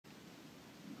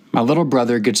My little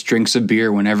brother gets drinks of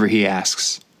beer whenever he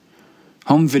asks.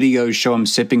 Home videos show him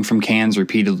sipping from cans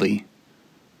repeatedly.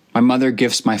 My mother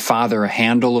gifts my father a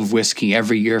handle of whiskey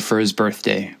every year for his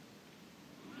birthday.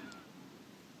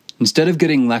 Instead of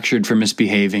getting lectured for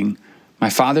misbehaving,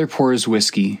 my father pours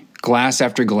whiskey, glass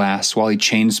after glass, while he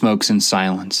chain smokes in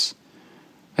silence.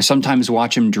 I sometimes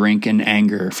watch him drink in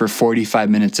anger for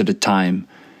 45 minutes at a time,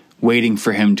 waiting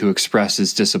for him to express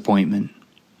his disappointment.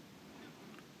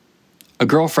 A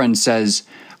girlfriend says,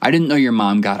 "I didn't know your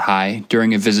mom got high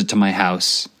during a visit to my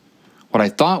house. What I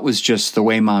thought was just the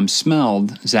way mom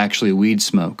smelled is actually weed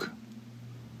smoke."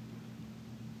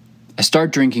 I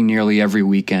start drinking nearly every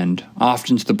weekend,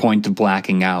 often to the point of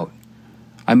blacking out.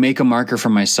 I make a marker for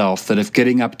myself that if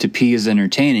getting up to pee is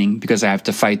entertaining because I have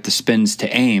to fight the spins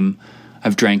to aim,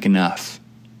 I've drank enough.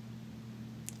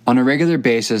 On a regular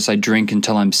basis, I drink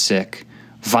until I'm sick,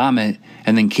 vomit,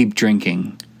 and then keep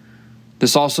drinking.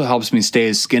 This also helps me stay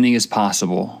as skinny as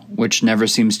possible, which never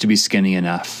seems to be skinny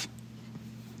enough.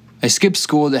 I skip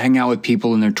school to hang out with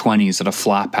people in their 20s at a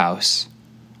flop house.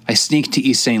 I sneak to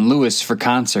East St. Louis for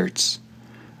concerts.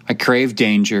 I crave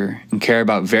danger and care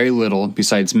about very little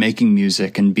besides making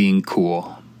music and being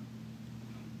cool.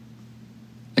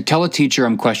 I tell a teacher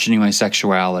I'm questioning my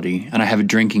sexuality and I have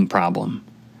a drinking problem.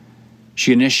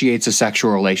 She initiates a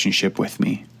sexual relationship with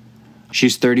me.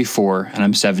 She's 34 and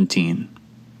I'm 17.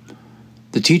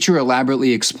 The teacher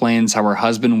elaborately explains how her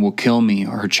husband will kill me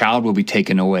or her child will be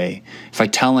taken away if I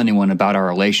tell anyone about our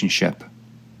relationship.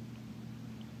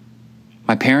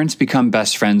 My parents become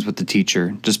best friends with the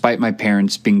teacher, despite my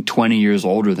parents being 20 years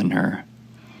older than her.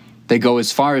 They go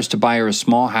as far as to buy her a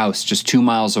small house just 2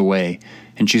 miles away,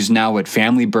 and she's now at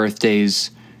family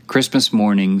birthdays, Christmas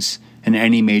mornings, and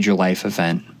any major life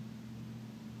event.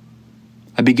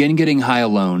 I begin getting high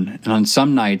alone, and on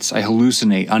some nights I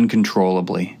hallucinate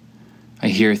uncontrollably. I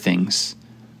hear things.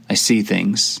 I see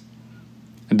things.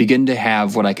 I begin to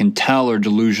have what I can tell are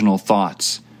delusional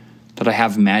thoughts, that I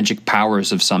have magic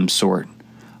powers of some sort.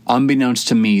 Unbeknownst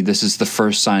to me, this is the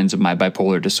first signs of my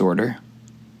bipolar disorder.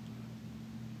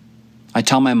 I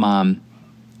tell my mom,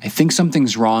 I think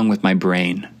something's wrong with my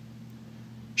brain.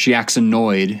 She acts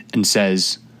annoyed and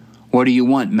says, "What do you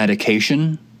want,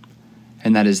 medication?"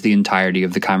 And that is the entirety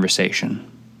of the conversation.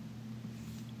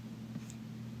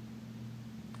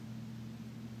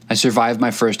 I survived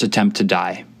my first attempt to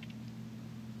die.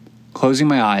 Closing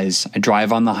my eyes, I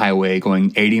drive on the highway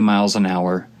going 80 miles an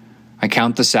hour. I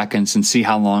count the seconds and see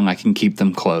how long I can keep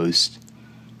them closed.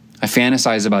 I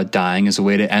fantasize about dying as a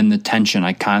way to end the tension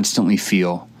I constantly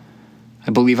feel.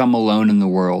 I believe I'm alone in the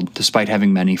world, despite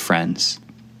having many friends.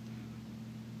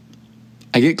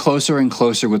 I get closer and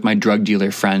closer with my drug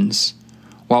dealer friends.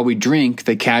 While we drink,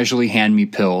 they casually hand me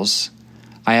pills.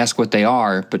 I ask what they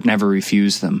are, but never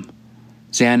refuse them.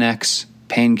 Xanax,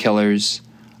 painkillers.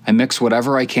 I mix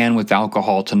whatever I can with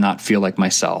alcohol to not feel like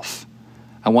myself.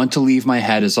 I want to leave my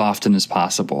head as often as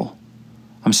possible.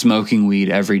 I'm smoking weed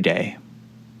every day.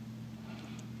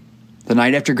 The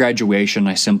night after graduation,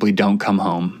 I simply don't come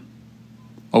home.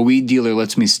 A weed dealer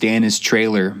lets me stay in his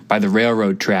trailer by the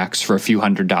railroad tracks for a few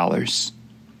 $100s.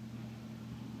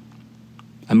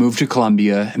 I move to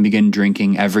Columbia and begin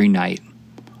drinking every night.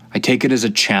 I take it as a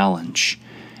challenge,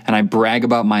 and I brag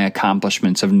about my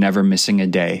accomplishments of never missing a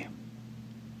day.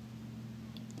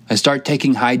 I start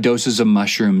taking high doses of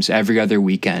mushrooms every other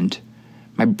weekend.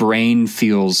 My brain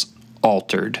feels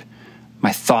altered.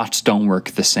 My thoughts don't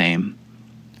work the same.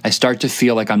 I start to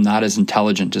feel like I'm not as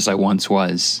intelligent as I once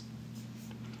was.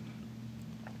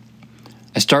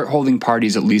 I start holding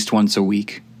parties at least once a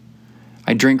week.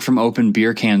 I drink from open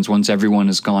beer cans once everyone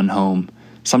has gone home,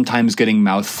 sometimes getting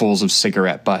mouthfuls of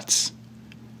cigarette butts.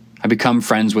 I become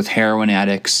friends with heroin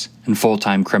addicts and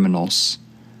full-time criminals.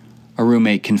 A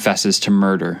roommate confesses to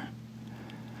murder.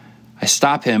 I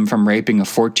stop him from raping a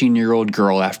 14-year-old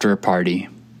girl after a party,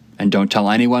 and don't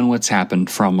tell anyone what's happened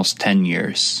for almost 10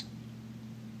 years.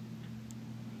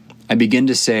 I begin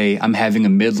to say I'm having a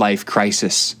midlife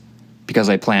crisis because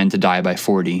I plan to die by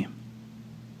 40.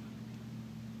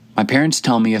 My parents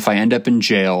tell me if I end up in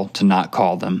jail to not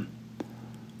call them.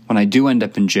 When I do end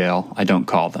up in jail, I don't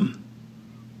call them.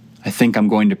 I think I'm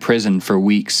going to prison for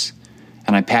weeks,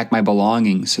 and I pack my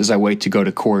belongings as I wait to go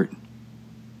to court.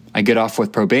 I get off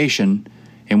with probation,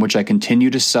 in which I continue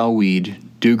to sell weed,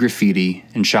 do graffiti,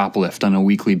 and shoplift on a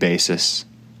weekly basis.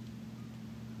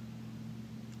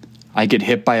 I get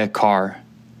hit by a car,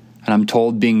 and I'm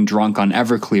told being drunk on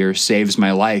Everclear saves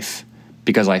my life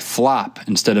because I flop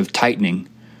instead of tightening,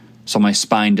 so my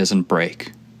spine doesn't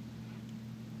break.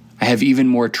 I have even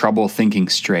more trouble thinking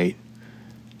straight.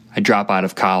 I drop out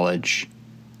of college.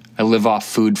 I live off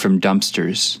food from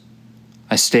dumpsters.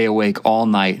 I stay awake all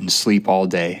night and sleep all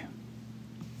day.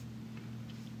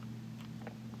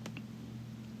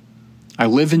 I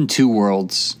live in two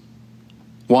worlds.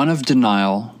 One of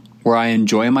denial, where I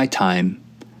enjoy my time,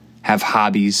 have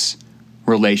hobbies,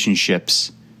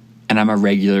 relationships, and I'm a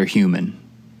regular human.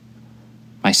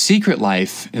 My secret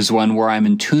life is one where I'm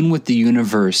in tune with the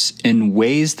universe in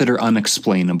ways that are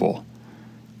unexplainable.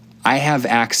 I have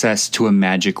access to a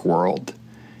magic world,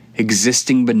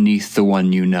 existing beneath the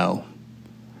one you know.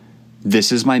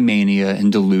 This is my mania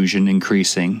and delusion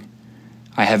increasing.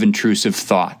 I have intrusive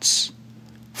thoughts,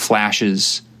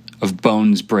 flashes of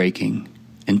bones breaking,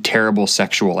 and terrible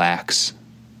sexual acts.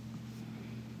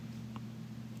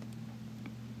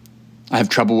 I have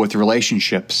trouble with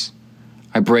relationships.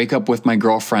 I break up with my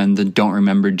girlfriend and don't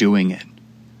remember doing it.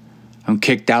 I'm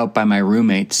kicked out by my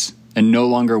roommates and no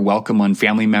longer welcome on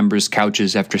family members'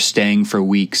 couches after staying for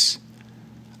weeks.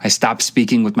 I stop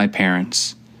speaking with my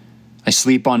parents. I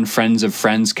sleep on friends of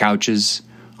friends' couches,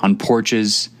 on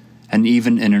porches, and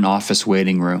even in an office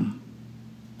waiting room.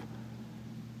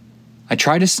 I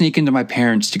try to sneak into my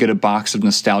parents to get a box of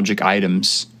nostalgic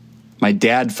items. My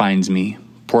dad finds me,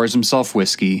 pours himself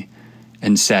whiskey,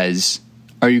 and says,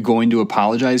 "Are you going to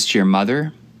apologize to your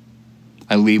mother?"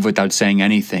 I leave without saying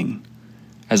anything.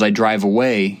 As I drive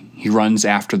away, he runs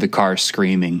after the car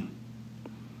screaming.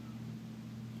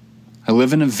 I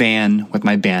live in a van with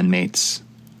my bandmates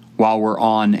while we're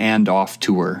on and off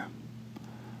tour.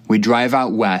 We drive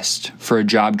out west for a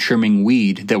job trimming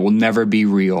weed that will never be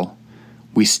real.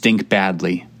 We stink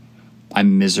badly.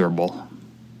 I'm miserable.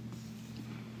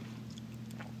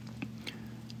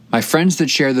 My friends that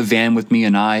share the van with me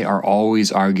and I are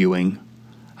always arguing.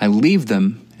 I leave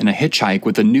them and I hitchhike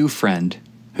with a new friend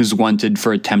who's wanted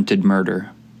for attempted murder.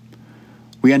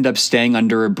 We end up staying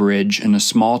under a bridge in a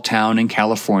small town in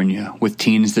California with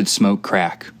teens that smoke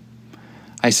crack.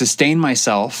 I sustain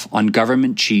myself on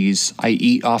government cheese I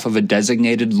eat off of a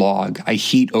designated log I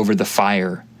heat over the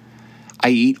fire. I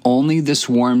eat only this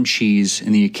warm cheese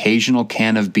and the occasional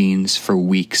can of beans for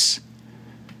weeks.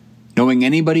 Knowing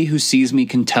anybody who sees me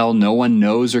can tell no one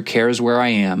knows or cares where I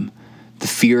am, the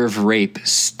fear of rape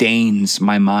stains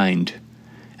my mind,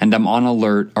 and I'm on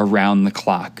alert around the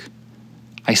clock.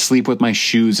 I sleep with my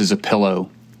shoes as a pillow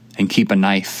and keep a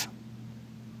knife.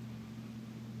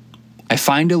 I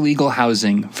find illegal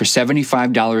housing for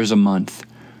 $75 a month,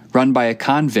 run by a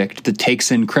convict that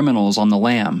takes in criminals on the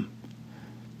lam.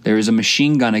 There is a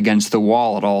machine gun against the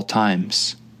wall at all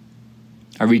times.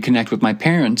 I reconnect with my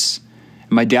parents,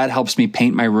 and my dad helps me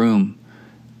paint my room,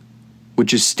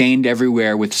 which is stained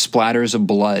everywhere with splatters of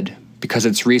blood because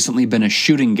it's recently been a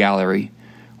shooting gallery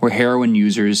where heroin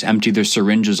users empty their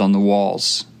syringes on the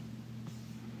walls.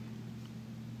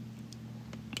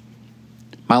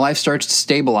 My life starts to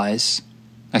stabilize.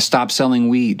 I stop selling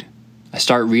weed. I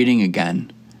start reading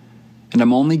again. And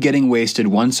I'm only getting wasted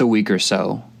once a week or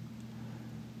so.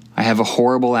 I have a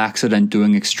horrible accident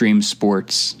doing extreme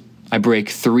sports. I break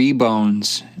 3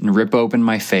 bones and rip open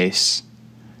my face.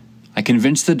 I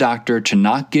convince the doctor to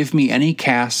not give me any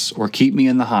casts or keep me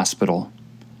in the hospital.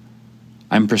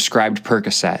 I'm prescribed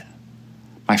Percocet.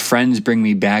 My friends bring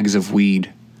me bags of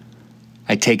weed.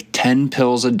 I take 10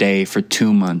 pills a day for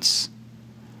 2 months.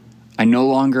 I no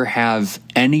longer have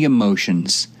any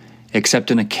emotions except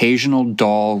an occasional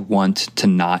dull want to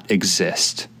not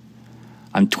exist.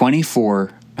 I'm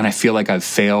 24 and I feel like I've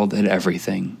failed at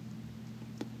everything.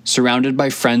 Surrounded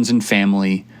by friends and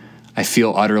family, I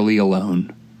feel utterly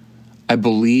alone. I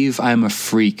believe I'm a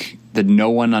freak that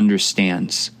no one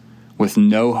understands, with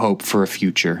no hope for a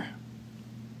future.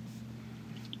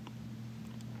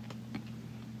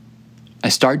 I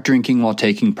start drinking while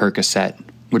taking Percocet,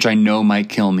 which I know might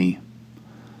kill me.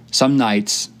 Some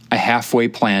nights, I halfway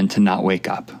plan to not wake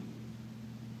up.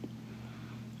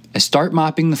 I start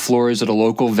mopping the floors at a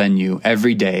local venue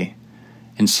every day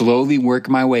and slowly work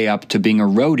my way up to being a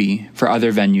roadie for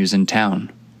other venues in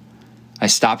town. I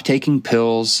stop taking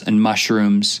pills and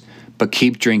mushrooms, but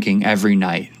keep drinking every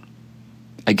night.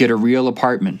 I get a real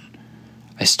apartment.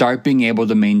 I start being able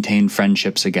to maintain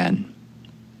friendships again.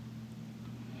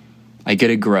 I get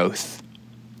a growth.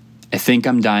 I think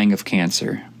I'm dying of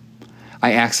cancer.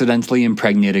 I accidentally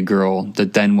impregnate a girl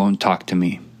that then won't talk to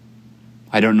me.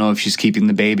 I don't know if she's keeping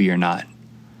the baby or not.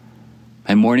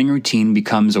 My morning routine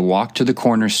becomes a walk to the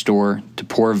corner store to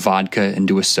pour vodka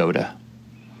into a soda.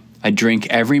 I drink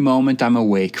every moment I'm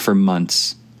awake for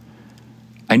months.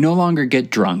 I no longer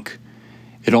get drunk.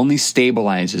 It only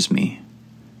stabilizes me.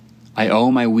 I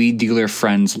owe my weed dealer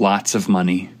friends lots of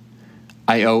money.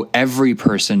 I owe every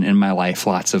person in my life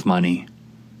lots of money.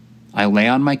 I lay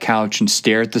on my couch and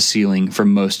stare at the ceiling for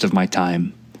most of my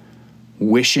time.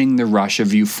 wishing the rush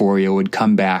of euphoria would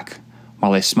come back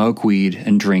while I smoke weed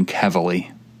and drink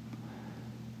heavily.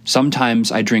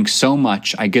 Sometimes I drink so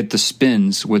much I get the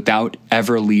spins without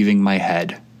ever leaving my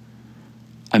head.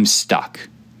 I'm stuck.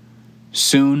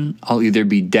 Soon I'll either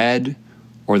be dead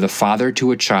or the father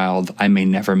to a child I may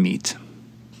never meet.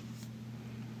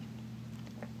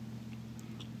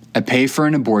 I pay for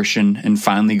an abortion and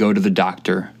finally go to the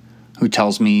doctor, who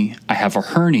tells me I have a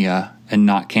hernia and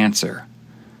not cancer.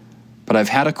 But I've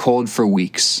had a cold for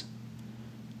weeks.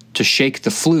 To shake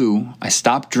the flu, I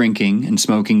stop drinking and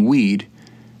smoking weed,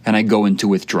 and I go into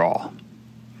withdrawal.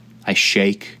 I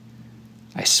shake,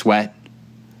 I sweat,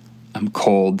 I'm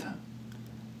cold.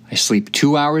 I sleep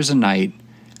 2 hours a night,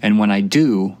 and when I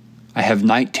do, I have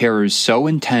night terrors so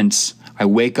intense I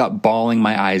wake up bawling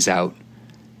my eyes out.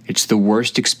 It's the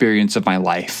worst experience of my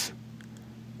life.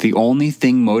 The only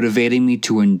thing motivating me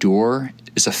to endure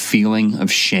is a feeling of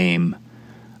shame.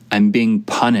 I'm being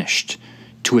punished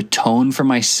to atone for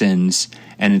my sins,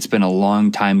 and it's been a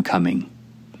long time coming.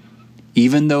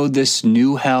 Even though this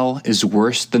new hell is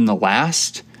worse than the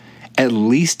last, at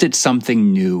least it's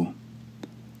something new.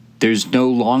 There's no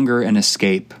longer an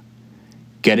escape.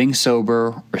 Getting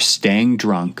sober or staying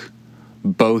drunk,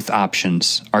 both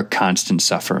options are constant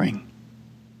suffering.